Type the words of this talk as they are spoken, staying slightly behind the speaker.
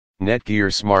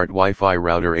Netgear Smart Wi-Fi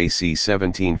Router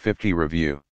AC1750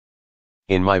 Review.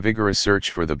 In my vigorous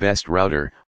search for the best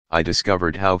router, I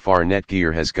discovered how far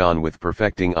Netgear has gone with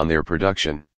perfecting on their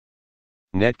production.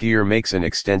 Netgear makes an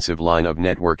extensive line of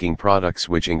networking products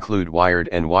which include wired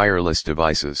and wireless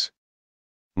devices.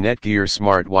 Netgear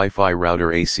Smart Wi-Fi Router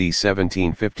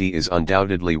AC1750 is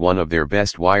undoubtedly one of their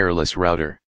best wireless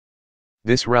router.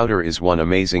 This router is one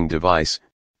amazing device,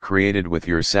 created with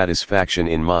your satisfaction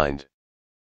in mind.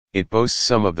 It boasts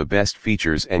some of the best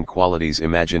features and qualities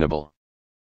imaginable.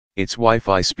 Its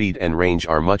Wi-Fi speed and range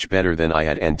are much better than I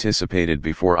had anticipated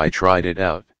before I tried it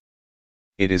out.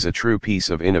 It is a true piece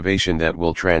of innovation that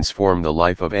will transform the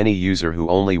life of any user who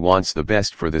only wants the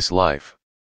best for this life.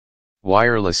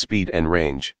 Wireless speed and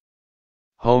range.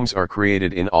 Homes are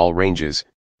created in all ranges,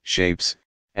 shapes,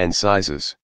 and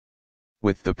sizes.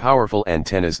 With the powerful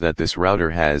antennas that this router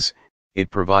has, it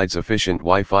provides efficient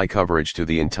Wi-Fi coverage to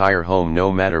the entire home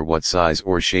no matter what size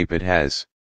or shape it has.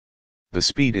 The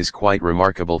speed is quite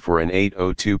remarkable for an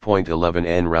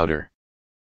 802.11n router.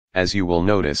 As you will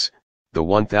notice, the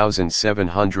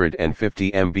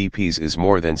 1750 Mbps is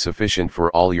more than sufficient for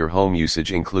all your home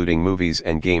usage including movies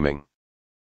and gaming.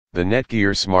 The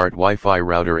Netgear Smart Wi-Fi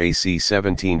Router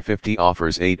AC1750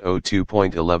 offers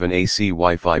 802.11 AC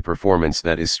Wi-Fi performance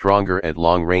that is stronger at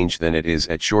long range than it is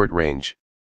at short range.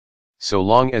 So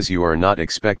long as you are not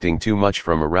expecting too much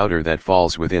from a router that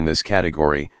falls within this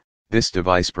category, this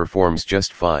device performs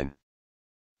just fine.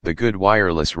 The good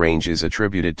wireless range is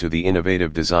attributed to the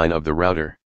innovative design of the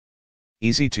router.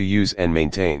 Easy to use and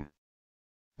maintain.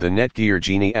 The Netgear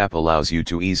Genie app allows you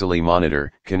to easily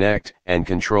monitor, connect, and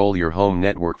control your home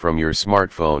network from your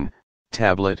smartphone,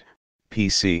 tablet,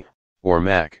 PC, or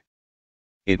Mac.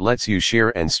 It lets you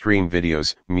share and stream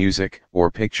videos, music, or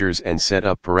pictures and set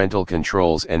up parental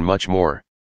controls and much more.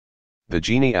 The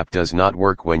Genie app does not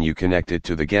work when you connect it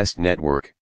to the guest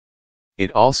network.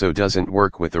 It also doesn't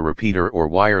work with a repeater or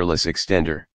wireless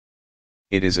extender.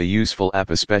 It is a useful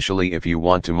app especially if you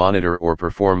want to monitor or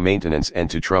perform maintenance and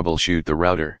to troubleshoot the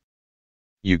router.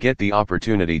 You get the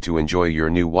opportunity to enjoy your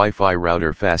new Wi-Fi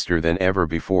router faster than ever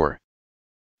before.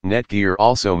 Netgear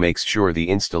also makes sure the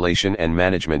installation and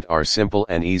management are simple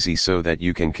and easy so that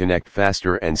you can connect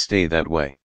faster and stay that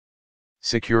way.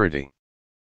 Security.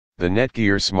 The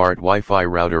Netgear Smart Wi-Fi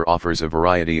Router offers a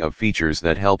variety of features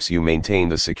that helps you maintain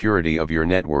the security of your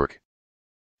network.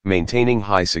 Maintaining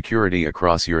high security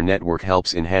across your network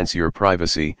helps enhance your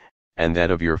privacy, and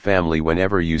that of your family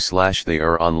whenever they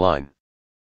are online.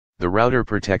 The router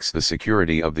protects the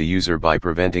security of the user by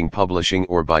preventing publishing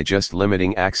or by just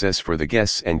limiting access for the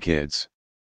guests and kids.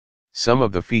 Some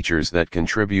of the features that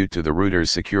contribute to the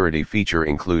router's security feature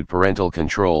include parental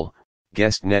control,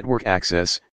 guest network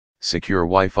access, secure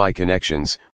Wi-Fi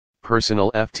connections,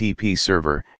 personal FTP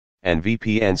server, and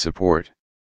VPN support.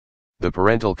 The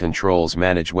parental controls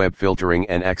manage web filtering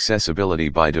and accessibility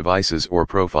by devices or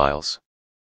profiles.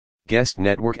 Guest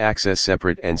network access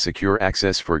separate and secure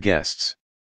access for guests.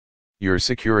 Your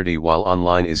security while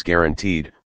online is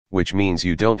guaranteed, which means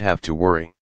you don't have to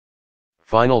worry.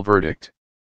 Final verdict.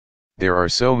 There are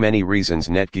so many reasons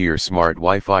Netgear Smart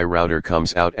Wi-Fi Router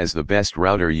comes out as the best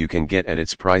router you can get at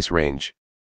its price range.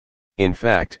 In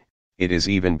fact, it is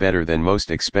even better than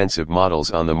most expensive models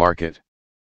on the market.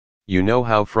 You know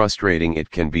how frustrating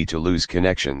it can be to lose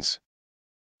connections.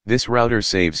 This router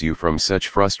saves you from such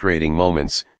frustrating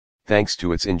moments, thanks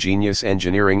to its ingenious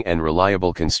engineering and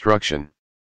reliable construction.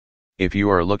 If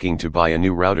you are looking to buy a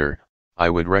new router,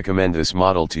 I would recommend this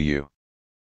model to you.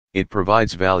 It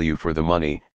provides value for the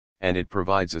money, and it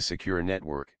provides a secure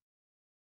network.